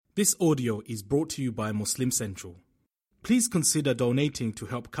This audio is brought to you by Muslim Central. Please consider donating to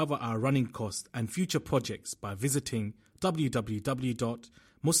help cover our running costs and future projects by visiting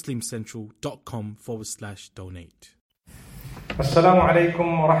www.muslimcentral.com/donate. Assalamu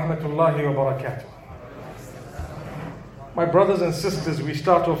alaikum wa rahmatullahi wa barakatuh. My brothers and sisters, we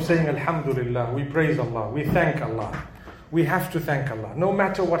start off saying Alhamdulillah, we praise Allah, we thank Allah. We have to thank Allah. No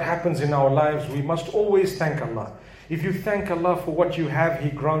matter what happens in our lives, we must always thank Allah. If you thank Allah for what you have, He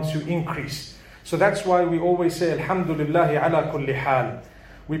grants you increase. So that's why we always say Alhamdulillahi ala kulli hal.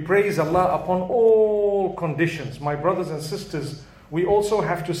 We praise Allah upon all conditions. My brothers and sisters, we also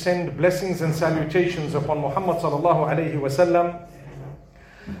have to send blessings and salutations upon Muhammad sallallahu alayhi wasallam,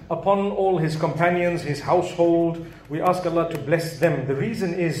 upon all his companions, his household. We ask Allah to bless them. The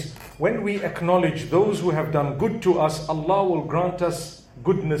reason is, when we acknowledge those who have done good to us, Allah will grant us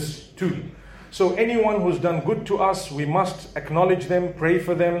goodness too. So anyone who's done good to us, we must acknowledge them, pray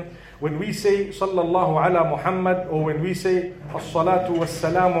for them. When we say Sallallahu ala Muhammad, or when we say As-salatu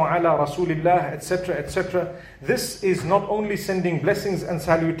was-salamu ala Rasulillah, etc., etc., this is not only sending blessings and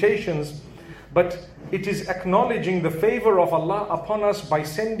salutations, but it is acknowledging the favor of Allah upon us by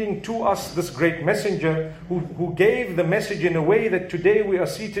sending to us this great messenger who gave the message in a way that today we are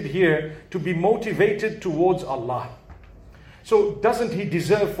seated here to be motivated towards Allah. So doesn't he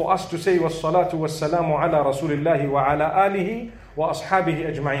deserve for us to say was-salatu was-salamu ala Rasulillahi wa ala alihi wa ashabihi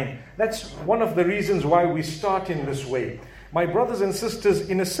ajma'in? That's one of the reasons why we start in this way. My brothers and sisters,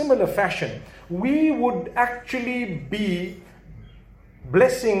 in a similar fashion, we would actually be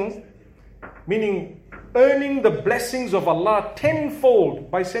blessing, meaning earning the blessings of Allah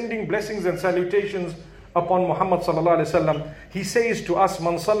tenfold by sending blessings and salutations upon Muhammad sallallahu alaihi wasallam. He says to us,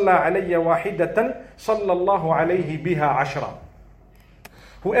 "Man salla alayya wahidatan, sallallahu alayhi biha ashra."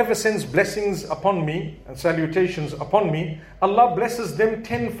 Whoever sends blessings upon me and salutations upon me, Allah blesses them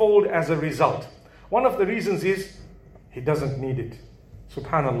tenfold as a result. One of the reasons is He doesn't need it.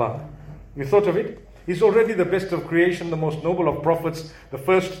 Subhanallah. You thought of it? He's already the best of creation, the most noble of prophets, the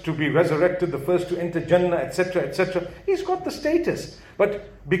first to be resurrected, the first to enter Jannah, etc., etc. He's got the status. But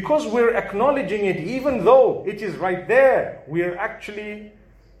because we're acknowledging it, even though it is right there, we're actually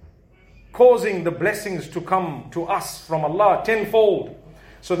causing the blessings to come to us from Allah tenfold.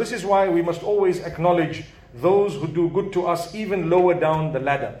 So this is why we must always acknowledge those who do good to us, even lower down the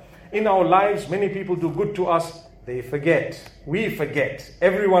ladder. In our lives, many people do good to us, they forget. We forget.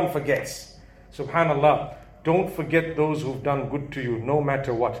 Everyone forgets. Subhanallah, don't forget those who've done good to you, no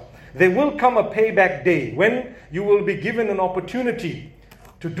matter what. There will come a payback day when you will be given an opportunity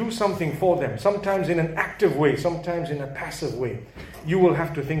to do something for them, sometimes in an active way, sometimes in a passive way. You will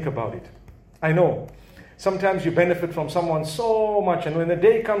have to think about it. I know. Sometimes you benefit from someone so much, and when the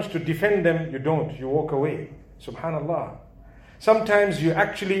day comes to defend them, you don't. You walk away. Subhanallah. Sometimes you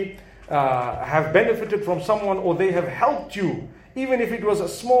actually have benefited from someone, or they have helped you, even if it was a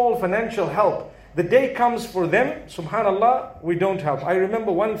small financial help. The day comes for them, subhanallah, we don't help. I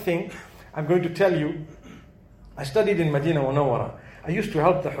remember one thing I'm going to tell you. I studied in Medina Munawwara. I used to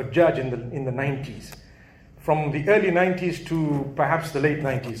help the Hujjaj in the 90s. From the early 90s to perhaps the late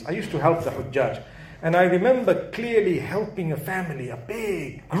 90s. I used to help the Hujjaj. And I remember clearly helping a family, a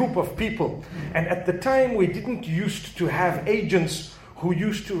big group of people. And at the time, we didn't used to have agents who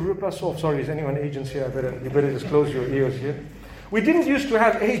used to rip us off. Sorry, is anyone agents here? You better just close your ears here. We didn't used to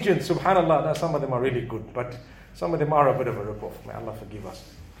have agents, subhanallah. Now some of them are really good, but some of them are a bit of a rip-off. May Allah forgive us.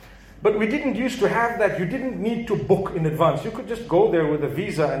 But we didn't used to have that. You didn't need to book in advance. You could just go there with a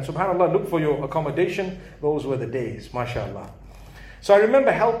visa and subhanallah, look for your accommodation. Those were the days, mashallah. So I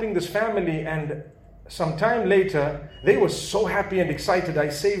remember helping this family, and some time later, they were so happy and excited. I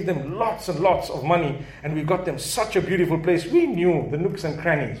saved them lots and lots of money, and we got them such a beautiful place. We knew the nooks and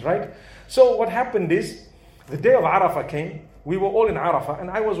crannies, right? So what happened is, the day of Arafah came. We were all in Arafah,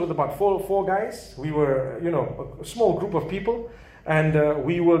 and I was with about four guys. We were, a small group of people, and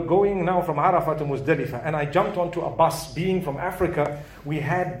we were going now from Arafah to Muzdalifah, and I jumped onto a bus. Being from Africa, we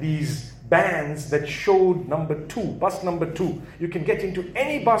had these bands that showed number 2, bus number 2. You can get into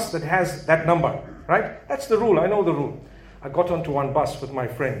any bus that has that number, right? That's the rule. I know the rule. I got onto one bus with my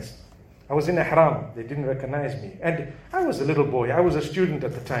friends. I was in Ihram. They didn't recognize me. And I was a little boy. I was a student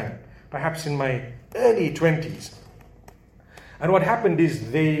at the time, perhaps in my early 20s. And what happened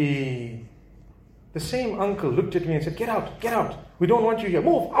is the same uncle looked at me and said, get out. We don't want you here.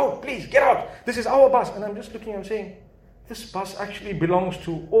 Move out, please, get out. This is our bus. And I'm just looking, I'm saying, this bus actually belongs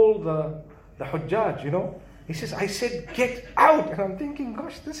to all the Hujjaj, He says, I said, get out. And I'm thinking,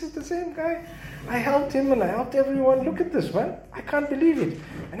 gosh, this is the same guy. I helped him and I helped everyone. Look at this, man. I can't believe it.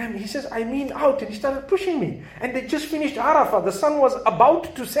 And he says, I mean out. And he started pushing me. And they just finished Arafah. The sun was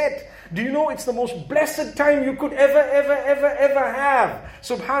about to set. Do you know it's the most blessed time you could ever have?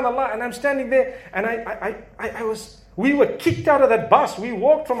 Subhanallah. And I'm standing there and we were kicked out of that bus. We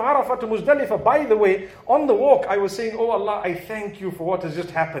walked from Arafah to Muzdalifah. By the way, on the walk, I was saying, oh Allah, I thank you for what has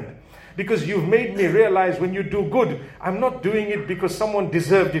just happened. Because you've made me realize when you do good, I'm not doing it because someone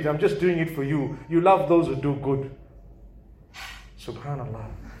deserved it. I'm just doing it for you. You love those who do good.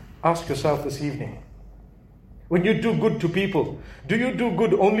 Subhanallah. Ask yourself this evening. When you do good to people, do you do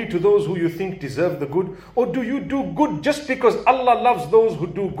good only to those who you think deserve the good? Or do you do good just because Allah loves those who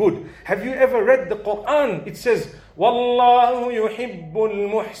do good? Have you ever read the Quran? It says, Wallahu yuhibbul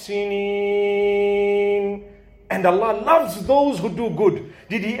muhsinin. And Allah loves those who do good.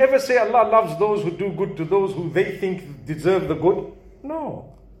 Did He ever say Allah loves those who do good to those who they think deserve the good?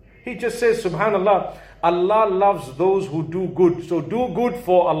 No. He just says, Subhanallah, Allah loves those who do good. So do good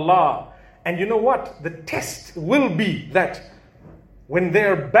for Allah. And you know what? The test will be that when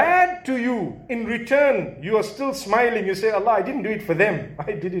they're bad to you, in return, you are still smiling. You say, Allah, I didn't do it for them.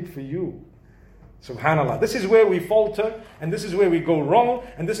 I did it for you. Subhanallah. This is where we falter, and this is where we go wrong,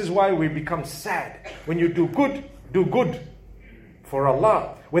 and this is why we become sad. When you do good for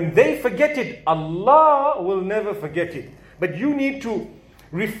Allah. When they forget it, Allah will never forget it. But you need to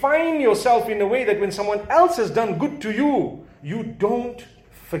refine yourself in a way that when someone else has done good to you, you don't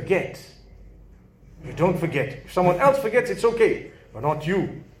forget. You don't forget. If someone else forgets, it's okay, but not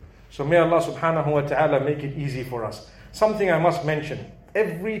you. So may Allah subhanahu wa ta'ala make it easy for us. Something I must mention.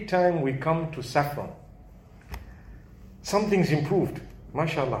 Every time we come to Saffron, something's improved.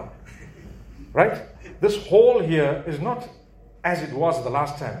 MashaAllah. Right? This hall here is not as it was the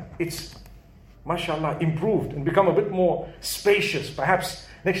last time. It's, MashaAllah, improved and become a bit more spacious. Perhaps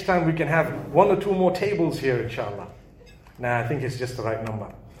next time we can have 1 or 2 more tables here, inshallah. Nah, I think it's just the right number.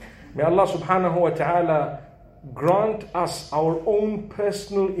 May Allah subhanahu wa ta'ala grant us our own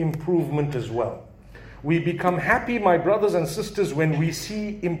personal improvement as well. We become happy, my brothers and sisters, when we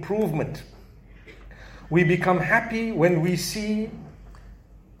see improvement. We become happy when we see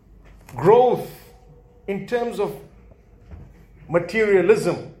growth in terms of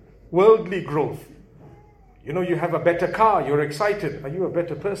materialism, worldly growth. You know, you have a better car, you're excited. Are you a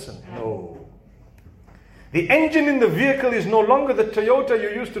better person? No. The engine in the vehicle is no longer the Toyota you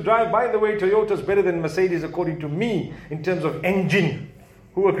used to drive. By the way, Toyota is better than Mercedes according to me in terms of engine.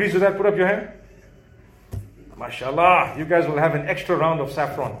 Who agrees with that? Put up your hand. MashaAllah, you guys will have an extra round of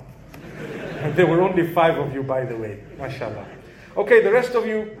saffron. There were only 5 of you, by the way. MashaAllah. Okay, the rest of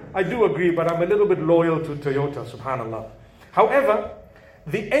you, I do agree, but I'm a little bit loyal to Toyota, subhanallah. However,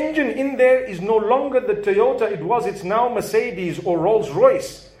 the engine in there is no longer the Toyota it's now Mercedes or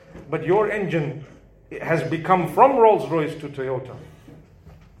Rolls-Royce. But your engine has become from Rolls-Royce to Toyota.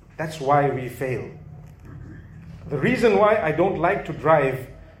 That's why we fail. The reason why I don't like to drive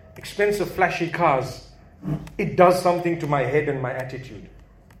expensive flashy cars, it does something to my head and my attitude.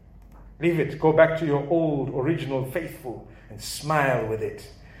 Leave it. Go back to your old, original, faithful, and smile with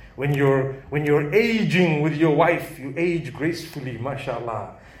it. When you're aging with your wife, you age gracefully,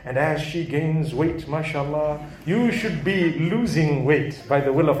 mashallah. And as she gains weight, mashallah, you should be losing weight by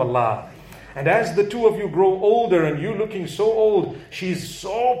the will of Allah. And as the two of you grow older and you looking so old, she's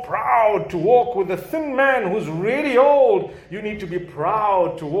so proud to walk with a thin man who's really old. You need to be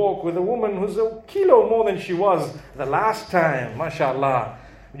proud to walk with a woman who's a kilo more than she was the last time, mashallah.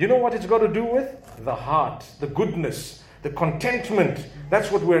 You know what it's got to do with? The heart, the goodness, the contentment.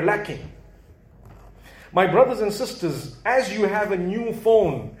 That's what we're lacking. My brothers and sisters, as you have a new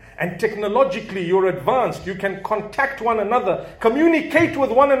phone, and technologically you're advanced, you can contact one another, communicate with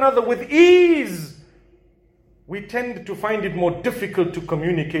one another with ease. We tend to find it more difficult to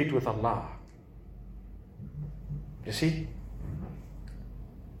communicate with Allah. You see?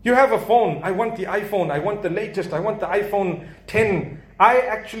 You have a phone. I want the iPhone. I want the latest. I want the iPhone 10. I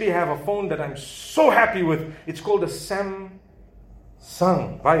actually have a phone that I'm so happy with. It's called a Samsung,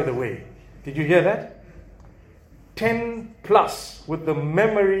 by the way. Did you hear that? 10 plus with the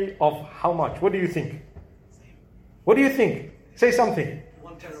memory of how much? What do you think? What do you think? Say something.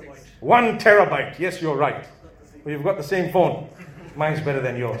 1 terabyte. 1 terabyte. Yes, you're right. Well, you've got the same phone. Mine's better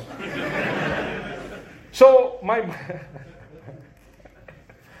than yours. So,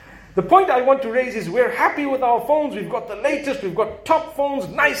 the point I want to raise is we're happy with our phones. We've got the latest, we've got top phones,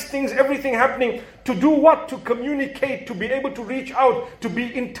 nice things, everything happening. To do what? To communicate, to be able to reach out, to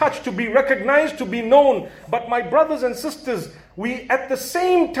be in touch, to be recognized, to be known. But my brothers and sisters, we at the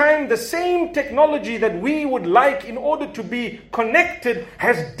same time, the same technology that we would like in order to be connected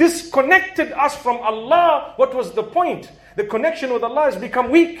has disconnected us from Allah. What was the point? The connection with Allah has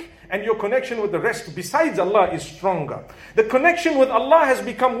become weak, and your connection with the rest besides Allah is stronger. The connection with Allah has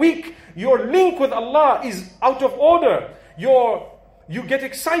become weak. Your link with Allah is out of order. You get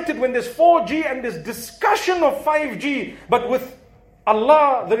excited when there's 4G and there's discussion of 5G, but with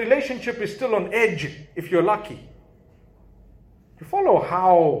Allah, the relationship is still on edge if you're lucky. You follow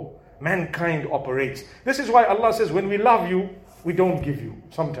how mankind operates. This is why Allah says, when we love you, we don't give you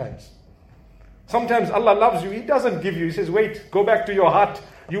sometimes. Sometimes Allah loves you, He doesn't give you. He says, wait, go back to your hut.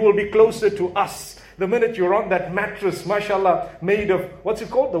 You will be closer to us. The minute you're on that mattress, mashallah, made of, what's it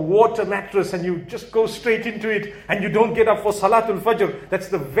called? The water mattress, and you just go straight into it and you don't get up for Salatul Fajr. That's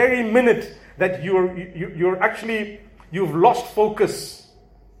the very minute that you've lost focus.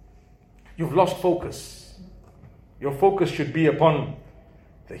 You've lost focus. Your focus should be upon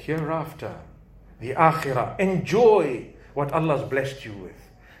the hereafter, the akhirah. Enjoy what Allah's blessed you with.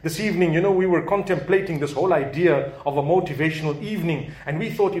 This evening, we were contemplating this whole idea of a motivational evening, and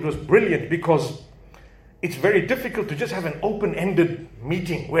we thought it was brilliant because it's very difficult to just have an open-ended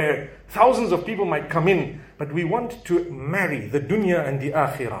meeting where thousands of people might come in, but we want to marry the dunya and the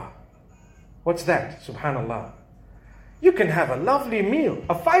akhirah. What's that? Subhanallah. You can have a lovely meal,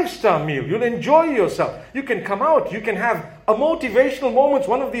 a 5-star meal. You'll enjoy yourself. You can come out. You can have a motivational moments.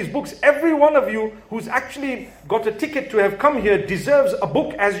 One of these books, every one of you who's actually got a ticket to have come here deserves a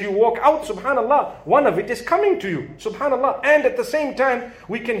book as you walk out. Subhanallah. One of it is coming to you. Subhanallah. And at the same time,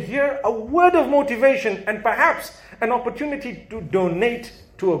 we can hear a word of motivation and perhaps an opportunity to donate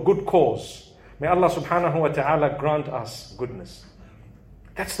to a good cause. May Allah subhanahu wa ta'ala grant us goodness.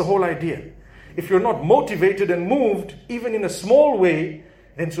 That's the whole idea. If you're not motivated and moved, even in a small way,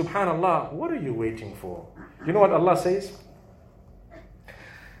 then subhanallah, what are you waiting for? You know what Allah says?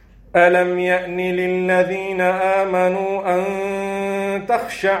 أَلَمْ يَأْنِ لِلَّذِينَ آمَنُوا أَن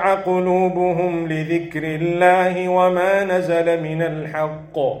تَخْشَعَ قُلُوبُهُمْ لِذِكْرِ اللَّهِ وَمَا نَزَلَ مِنَ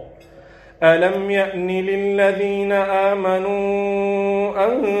الْحَقِّ أَلَمْ يَأْنِ لِلَّذِينَ آمَنُوا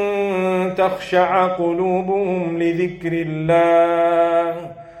أَن تَخْشَعَ قُلُوبُهُمْ لِذِكْرِ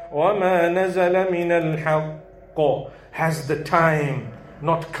اللَّهِ وَمَا نَزَلَ مِنَ الْحَقِّ. Has the time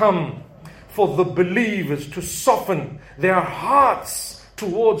not come for the believers to soften their hearts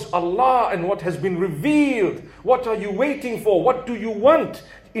towards Allah and what has been revealed? What are you waiting for? What do you want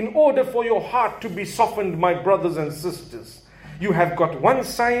in order for your heart to be softened, my brothers and sisters? You have got one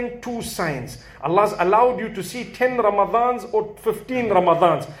sign, two signs. Allah's allowed you to see 10 Ramadans or 15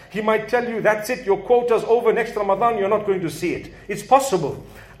 Ramadans. He might tell you, that's it, your quota's over, next Ramadan you're not going to see it. It's possible.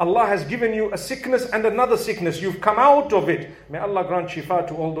 Allah has given you a sickness and another sickness. You've come out of it. May Allah grant shifa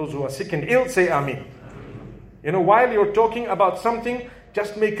to all those who are sick and ill. Say Ameen. While you're talking about something,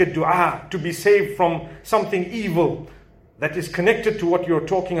 just make a dua to be saved from something evil that is connected to what you're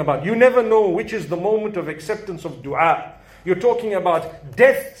talking about. You never know which is the moment of acceptance of dua. You're talking about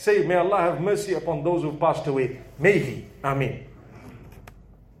death. Say, may Allah have mercy upon those who've passed away. May He. Ameen.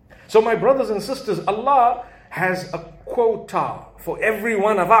 So my brothers and sisters, Allah has a quota for every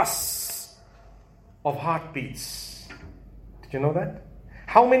one of us of heartbeats. Did you know that?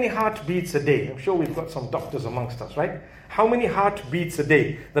 How many heartbeats a day? I'm sure we've got some doctors amongst us, right? How many heartbeats a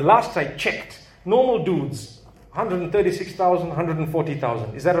day? The last I checked, normal dudes, 136,000,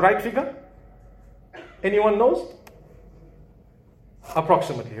 140,000. Is that a right figure? Anyone knows?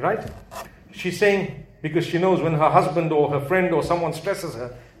 Approximately, right? She's saying, because she knows when her husband or her friend or someone stresses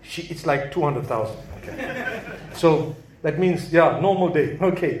her, it's like 200,000. Okay. So that means, normal day.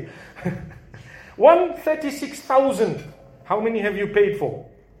 Okay. 136,000. How many have you paid for?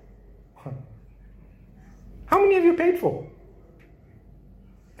 How many have you paid for?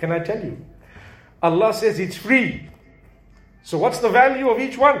 Can I tell you? Allah says it's free. So what's the value of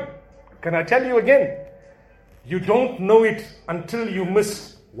each one? Can I tell you again? You don't know it until you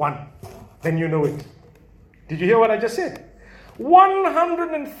miss one. Then you know it. Did you hear what I just said?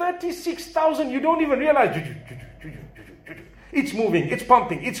 136,000, you don't even realize. It's moving, it's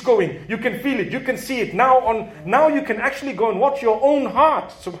pumping, it's going. You can feel it, you can see it. Now you can actually go and watch your own heart.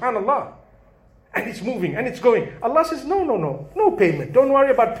 Subhanallah. And it's moving and it's going. Allah says, no payment. Don't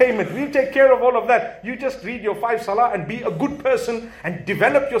worry about payment. We'll take care of all of that. You just read your 5 salah and be a good person and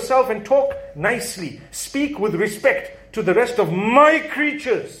develop yourself and talk nicely. Speak with respect to the rest of my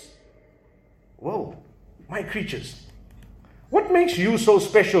creatures. Whoa, my creatures. What makes you so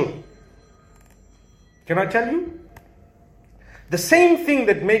special? Can I tell you? The same thing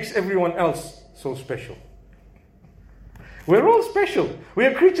that makes everyone else so special. We're all special. We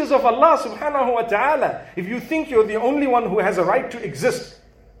are creatures of Allah subhanahu wa ta'ala. If you think you're the only one who has a right to exist,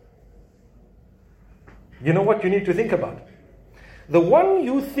 you know what you need to think about? The one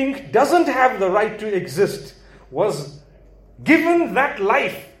you think doesn't have the right to exist was given that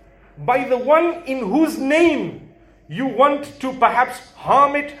life by the one in whose name you want to perhaps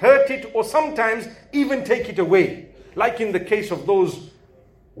harm it, hurt it, or sometimes even take it away. Like in the case of those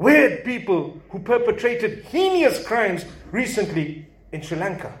weird people who perpetrated heinous crimes recently in Sri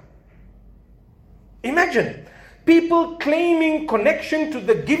Lanka. Imagine people claiming connection to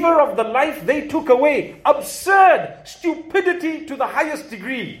the giver of the life they took away. Absurd stupidity to the highest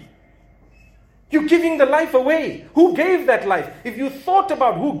degree. You're giving the life away. Who gave that life? If you thought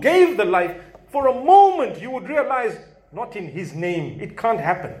about who gave the life, for a moment you would realize, not in his name, it can't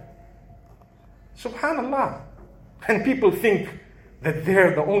happen. Subhanallah. And people think that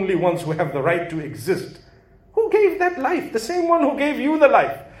they're the only ones who have the right to exist. Who gave that life? The same one who gave you the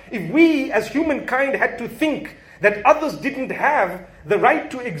life. If we as humankind had to think that others didn't have the right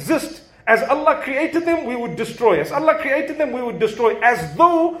to exist, as Allah created them, we would destroy. As Allah created them, we would destroy. As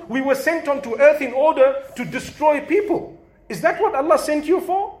though we were sent onto earth in order to destroy people. Is that what Allah sent you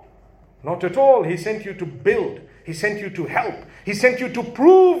for? Not at all. He sent you to build. He sent you to help. He sent you to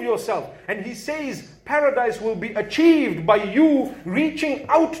prove yourself. And He says paradise will be achieved by you reaching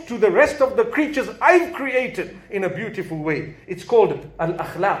out to the rest of the creatures I've created in a beautiful way. It's called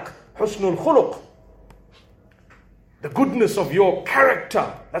al-akhlaq, husnul khuluq. The goodness of your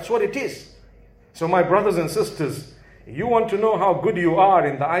character. That's what it is. So my brothers and sisters, if you want to know how good you are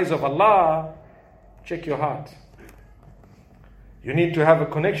in the eyes of Allah, check your heart. You need to have a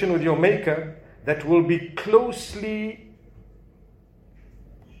connection with your Maker that will be closely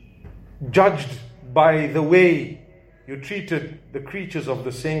judged by the way you treated the creatures of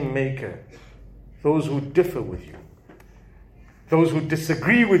the same Maker. Those who differ with you. Those who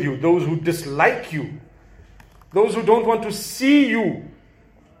disagree with you. Those who dislike you. Those who don't want to see you.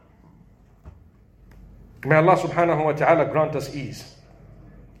 May Allah subhanahu wa ta'ala grant us ease.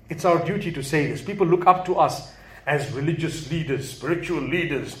 It's our duty to say this. People look up to us as religious leaders, spiritual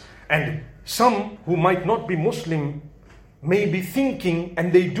leaders, and some who might not be Muslim may be thinking,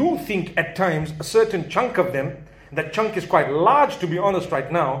 and they do think at times, a certain chunk of them, that chunk is quite large to be honest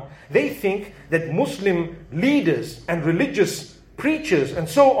right now, they think that Muslim leaders and religious preachers and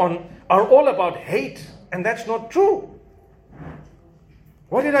so on are all about hate, and that's not true.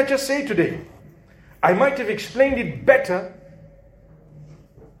 What did I just say today? I might have explained it better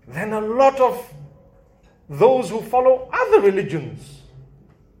than a lot of those who follow other religions.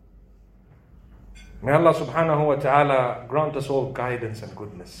 May Allah subhanahu wa ta'ala grant us all guidance and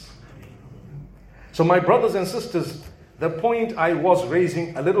goodness. So my brothers and sisters, the point I was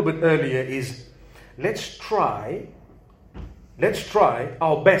raising a little bit earlier is, let's try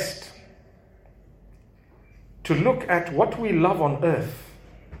our best to look at what we love on earth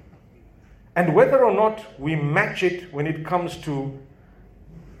and whether or not we match it when it comes to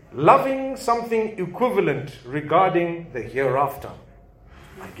loving something equivalent regarding the hereafter.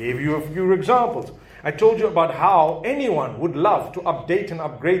 I gave you a few examples. I told you about how anyone would love to update and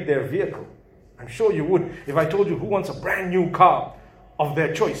upgrade their vehicle. I'm sure you would. If I told you who wants a brand new car of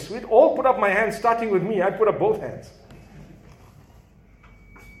their choice, we'd all put up my hands, starting with me. I'd put up both hands.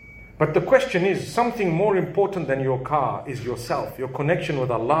 But the question is, something more important than your car is yourself, your connection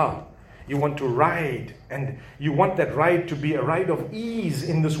with Allah. You want to ride, and you want that ride to be a ride of ease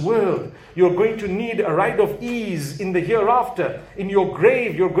in this world. You're going to need a ride of ease in the hereafter. In your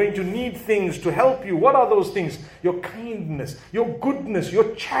grave, you're going to need things to help you. What are those things? Your kindness, your goodness,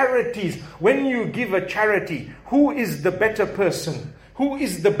 your charities. When you give a charity, who is the better person? Who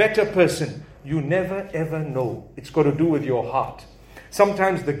is the better person? You never ever know. It's got to do with your heart.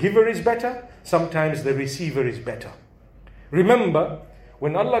 Sometimes the giver is better, sometimes the receiver is better. Remember,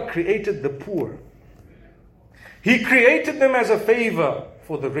 when Allah created the poor, He created them as a favor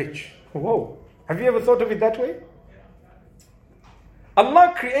for the rich. Whoa, have you ever thought of it that way?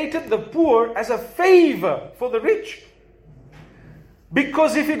 Allah created the poor as a favor for the rich.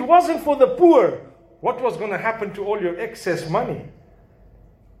 Because if it wasn't for the poor, what was going to happen to all your excess money?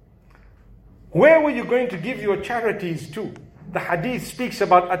 Where were you going to give your charities to? The hadith speaks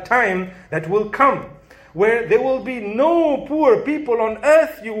about a time that will come where there will be no poor people on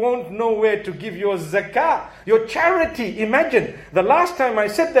earth. You won't know where to give your zakah, your charity. Imagine, the last time I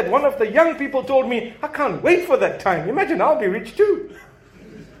said that, one of the young people told me, I can't wait for that time. Imagine, I'll be rich too.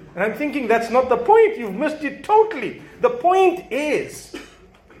 And I'm thinking, that's not the point. You've missed it totally. The point is,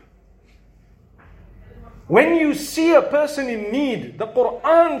 when you see a person in need, the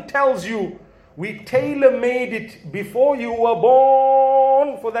Quran tells you We tailor-made it before you were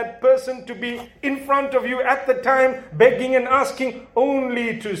born for that person to be in front of you at the time, begging and asking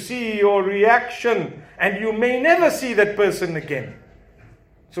only to see your reaction. And you may never see that person again.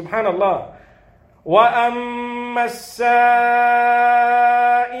 Subhanallah. وَأَمَّا السَّائِلَ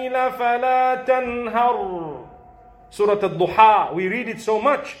فَلَا تَنْهَرْ. Surah Al-Duha, we read it so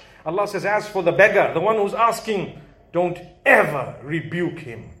much. Allah says, as for the beggar, the one who's asking, don't ever rebuke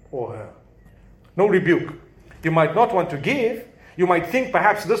him or her. No rebuke. You might not want to give. You might think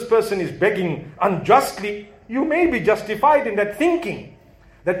perhaps this person is begging unjustly. You may be justified in that thinking,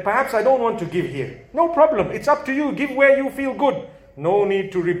 that perhaps I don't want to give here. No problem. It's up to you. Give where you feel good. No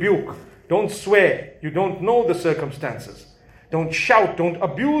need to rebuke. Don't swear. You don't know the circumstances. Don't shout. Don't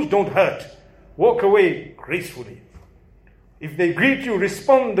abuse. Don't hurt. Walk away gracefully. If they greet you,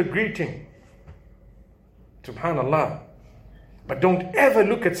 respond the greeting. Subhanallah. But don't ever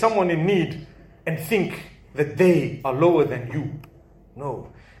look at someone in need and think that they are lower than you.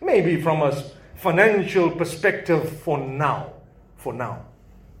 No. Maybe from a financial perspective for now. For now.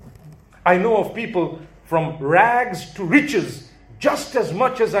 I know of people from rags to riches just as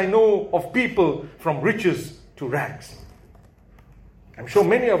much as I know of people from riches to rags. I'm sure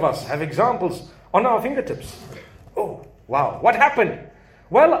many of us have examples on our fingertips. Oh, wow. What happened?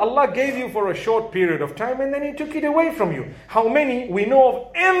 Well, Allah gave you for a short period of time and then He took it away from you. How many? We know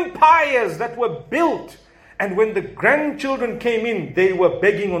of empires that were built, and when the grandchildren came in, they were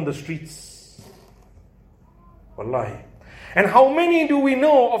begging on the streets. Wallahi. And how many do we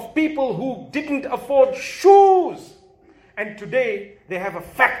know of people who didn't afford shoes, and today they have a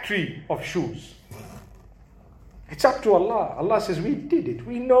factory of shoes? It's up to Allah. Allah says, we did it.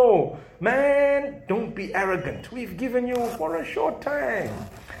 We know. Man, don't be arrogant. We've given you for a short time.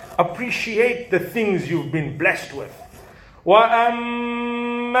 Appreciate the things you've been blessed with.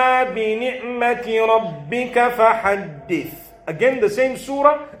 وَأَمَّا بِنِعْمَةِ رَبِّكَ فَحَدِّثْ. Again, the same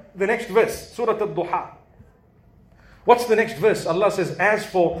surah, the next verse, Surah Al-Duha. What's the next verse? Allah says, as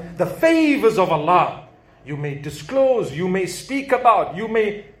for the favors of Allah, you may disclose, you may speak about, you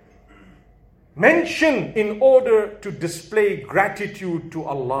may mention in order to display gratitude to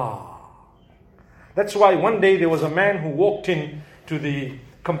Allah. That's why one day there was a man who walked in to the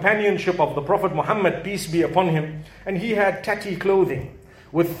companionship of the Prophet Muhammad, peace be upon him, and he had tatty clothing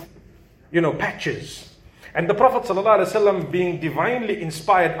with, patches. And the Prophet ﷺ, being divinely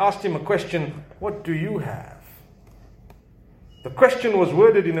inspired, asked him a question, what do you have? The question was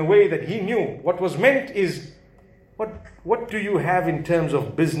worded in a way that he knew. What was meant is, what do you have in terms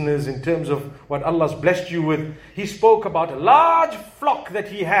of business, in terms of what Allah's blessed you with? He spoke about a large flock that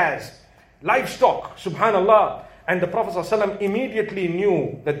he has, livestock, subhanallah. And the Prophet ﷺ immediately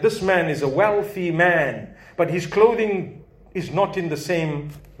knew that this man is a wealthy man, but his clothing is not in the same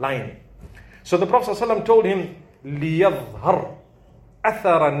line. So the Prophet ﷺ told him, لِيَظْهَرْ أَثَرَ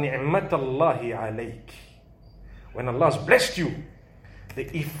نِعْمَةَ اللَّهِ عَلَيْكِ. When Allah's blessed you, the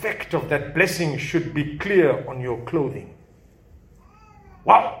effect of that blessing should be clear on your clothing.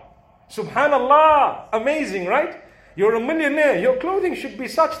 Wow! Subhanallah! Amazing, right? You're a millionaire. Your clothing should be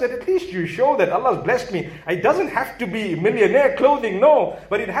such that at least you show that Allah's blessed me. It doesn't have to be millionaire clothing, no.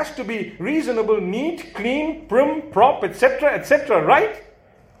 But it has to be reasonable, neat, clean, prim, prop, etc., etc., right?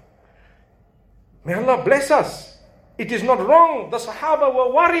 May Allah bless us. It is not wrong. The Sahaba were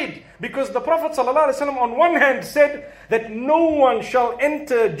worried because the Prophet ﷺ on one hand said that no one shall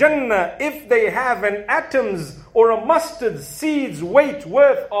enter Jannah if they have an atom's or a mustard seed's weight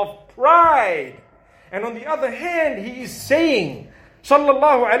worth of pride. And on the other hand, he is saying,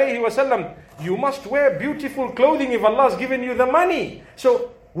 sallallahu alayhi wasallam, you must wear beautiful clothing if Allah has given you the money.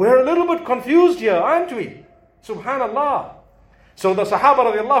 So we're a little bit confused here, aren't we? Subhanallah. So the Sahaba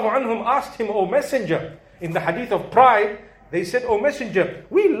radiallahu anhum asked him, O Messenger, in the hadith of pride, they said, O Messenger,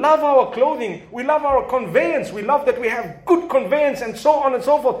 we love our clothing, we love our conveyance, we love that we have good conveyance and so on and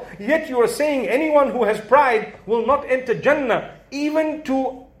so forth. Yet you are saying anyone who has pride will not enter Jannah, even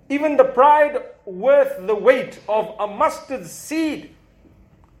the pride worth the weight of a mustard seed.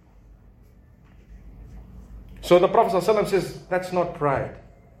 So the Prophet ﷺ says, that's not pride.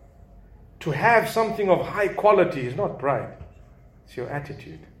 To have something of high quality is not pride. It's your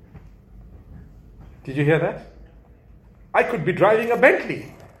attitude. Did you hear that? I could be driving a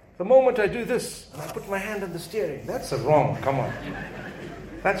Bentley. The moment I do this, and I put my hand on the steering, that's wrong, come on.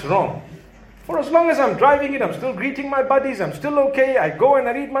 That's wrong. For as long as I'm driving it, I'm still greeting my buddies, I'm still okay, I go and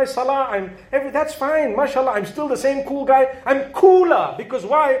I read my salah, that's fine, mashallah, I'm still the same cool guy. I'm cooler, because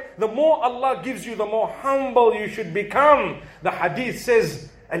why? The more Allah gives you, the more humble you should become. The hadith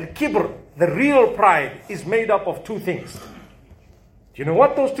says, al-kibr, the real pride, is made up of two things. Do you know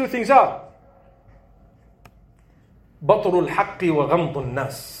what those two things are? بَطْرُ الْحَقِّ وَغَمْضُ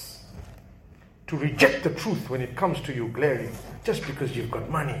النَّاسِ. To reject the truth when it comes to you glaring. Just because you've got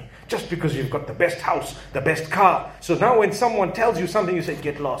money. Just because you've got the best house, the best car. So now when someone tells you something, you say,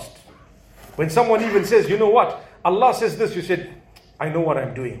 get lost. When someone even says, you know what? Allah says this, you said, I know what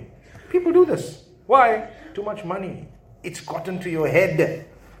I'm doing. People do this. Why? Too much money. It's gotten to your head.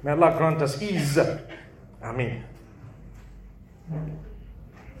 May Allah grant us ease. Ameen.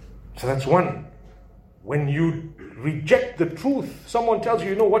 So that's one. When you reject the truth, someone tells you,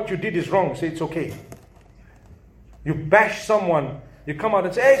 you know what you did is wrong, say it's okay. You bash someone, you come out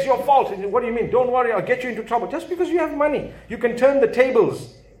and say, hey, it's your fault. And what do you mean? Don't worry, I'll get you into trouble. Just because you have money, you can turn the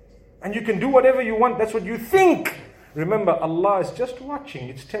tables and you can do whatever you want. That's what you think. Remember, Allah is just watching.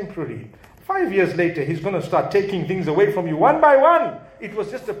 It's temporary. 5 years later, He's going to start taking things away from you one by one. It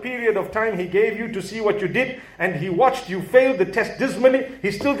was just a period of time He gave you to see what you did, and He watched you fail the test dismally.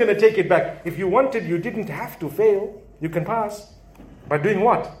 He's still going to take it back. If you wanted, you didn't have to fail. You can pass. By doing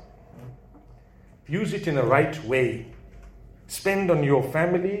what? Use it in a right way. Spend on your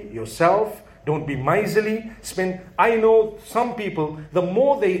family, yourself. Don't be miserly. I know some people, the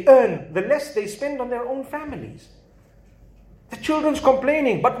more they earn, the less they spend on their own families. The children's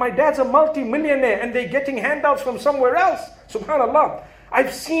complaining, but my dad's a multi-millionaire and they're getting handouts from somewhere else. Subhanallah.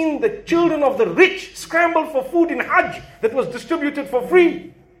 I've seen the children of the rich scramble for food in Hajj that was distributed for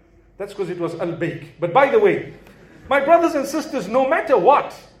free. That's because it was al-Baik. But by the way, my brothers and sisters, no matter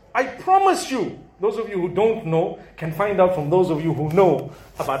what, I promise you, those of you who don't know can find out from those of you who know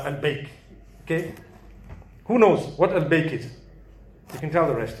about al-Baik. Okay? Who knows what al-Baik is? You can tell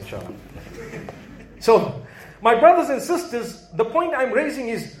the rest, inshallah. So, my brothers and sisters, the point I'm raising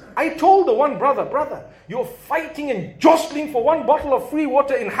is, I told the one brother, you're fighting and jostling for one bottle of free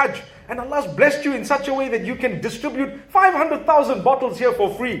water in Hajj, and Allah's blessed you in such a way that you can distribute 500,000 bottles here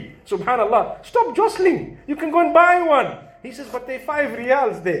for free. Subhanallah. Stop jostling. You can go and buy one. He says, but they're 5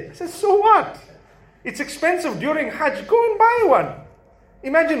 riyals there. I says, so what? It's expensive during Hajj. Go and buy one.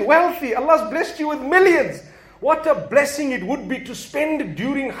 Imagine wealthy. Allah's blessed you with millions. What a blessing it would be to spend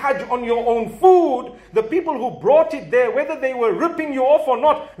during Hajj on your own food. The people who brought it there, whether they were ripping you off or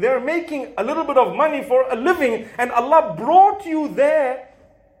not, they're making a little bit of money for a living, and Allah brought you there.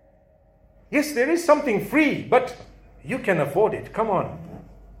 Yes, there is something free, but you can afford it. Come on.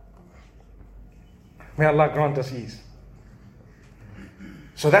 May Allah grant us ease.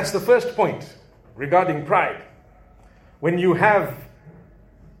 So that's the first point regarding pride. When you have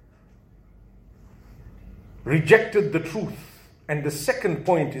rejected the truth. And the second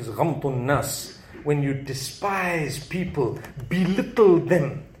point is ghamtun nas. When you despise people, belittle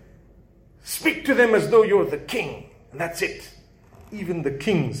them, speak to them as though you're the king. And that's it. Even the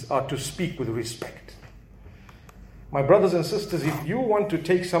kings are to speak with respect. My brothers and sisters, if you want to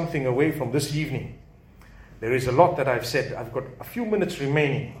take something away from this evening, there is a lot that I've said. I've got a few minutes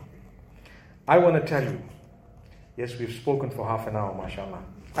remaining. I want to tell you, yes, we've spoken for half an hour, mashallah.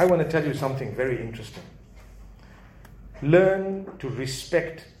 I want to tell you something very interesting. Learn to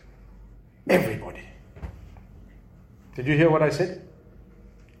respect everybody. Did you hear what I said?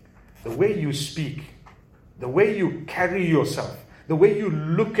 The way you speak, the way you carry yourself, the way you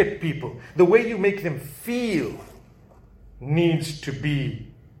look at people, the way you make them feel needs to be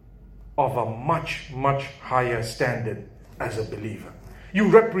of a much, much higher standard as a believer. You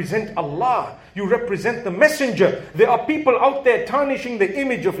represent Allah. You represent the messenger. There are people out there tarnishing the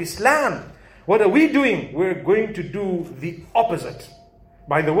image of Islam. What are we doing? We're going to do the opposite.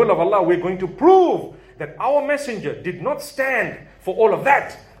 By the will of Allah, we're going to prove that our messenger did not stand for all of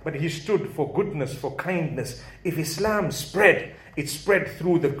that, but he stood for goodness, for kindness. If Islam spread, it spread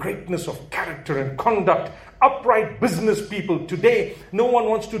through the greatness of character and conduct. Upright business people. Today, no one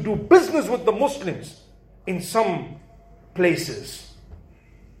wants to do business with the Muslims in some places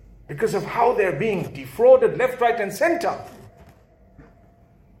because of how they're being defrauded left, right, and center.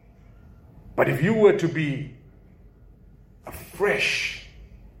 But if you were to be a fresh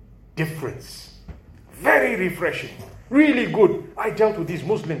difference, very refreshing, really good. I dealt with these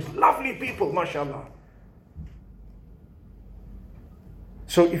Muslims, lovely people, mashallah.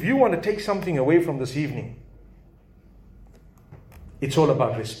 So if you want to take something away from this evening, it's all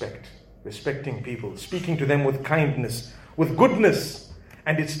about respect. Respecting people, speaking to them with kindness, with goodness.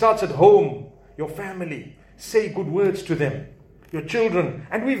 And it starts at home, your family. Say good words to them. Your children.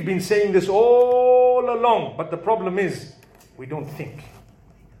 And we've been saying this all along, but the problem is we don't think.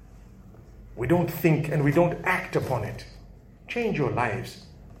 We don't think and we don't act upon it. Change your lives.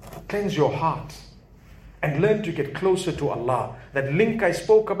 Cleanse your heart. and learn to get closer to Allah. That link I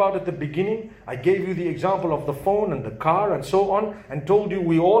spoke about at the beginning, I gave you the example of the phone and the car and so on, and told you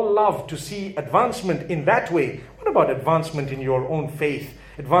we all love to see advancement in that way. What about advancement in your own faith?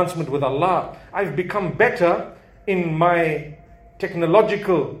 Advancement with Allah. I've become better in my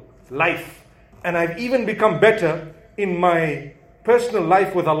technological life, and I've even become better in my personal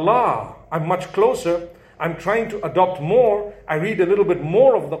life with Allah. I'm much closer. I'm trying to adopt more. I read a little bit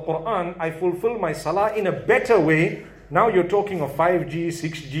more of the Quran. I fulfill my salah in a better way. Now you're talking of 5G,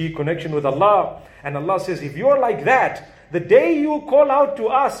 6G connection with Allah. And Allah says, if you're like that, the day you call out to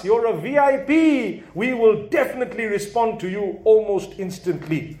us, you're a VIP, we will definitely respond to you almost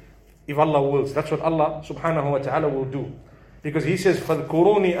instantly. If Allah wills. That's what Allah subhanahu wa ta'ala will do. Because He says,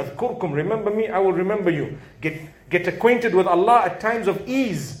 فَذْكُرُونِي أَذْكُرْكُمْ Remember me, I will remember you. Get acquainted with Allah at times of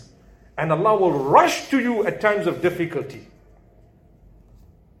ease. And Allah will rush to you at times of difficulty.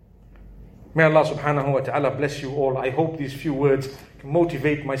 May Allah subhanahu wa ta'ala bless you all. I hope these few words can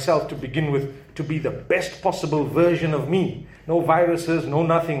motivate myself to begin with, to be the best possible version of me. No viruses, no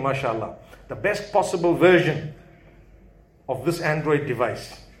nothing, mashallah. The best possible version of this Android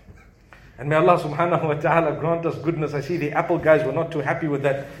device. And may Allah subhanahu wa ta'ala grant us goodness. I see the Apple guys were not too happy with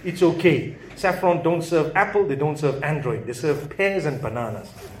that. It's okay. Saffron don't serve Apple, they don't serve Android. They serve pears and bananas.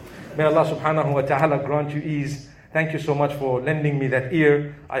 May Allah subhanahu wa ta'ala grant you ease. Thank you so much for lending me that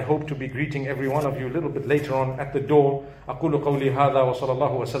ear. I hope to be greeting every one of you a little bit later on at the door. أقول قولي هذا وصلى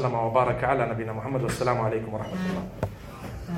الله وسلم وبارك على نبينا محمد والسلام عليكم ورحمة الله.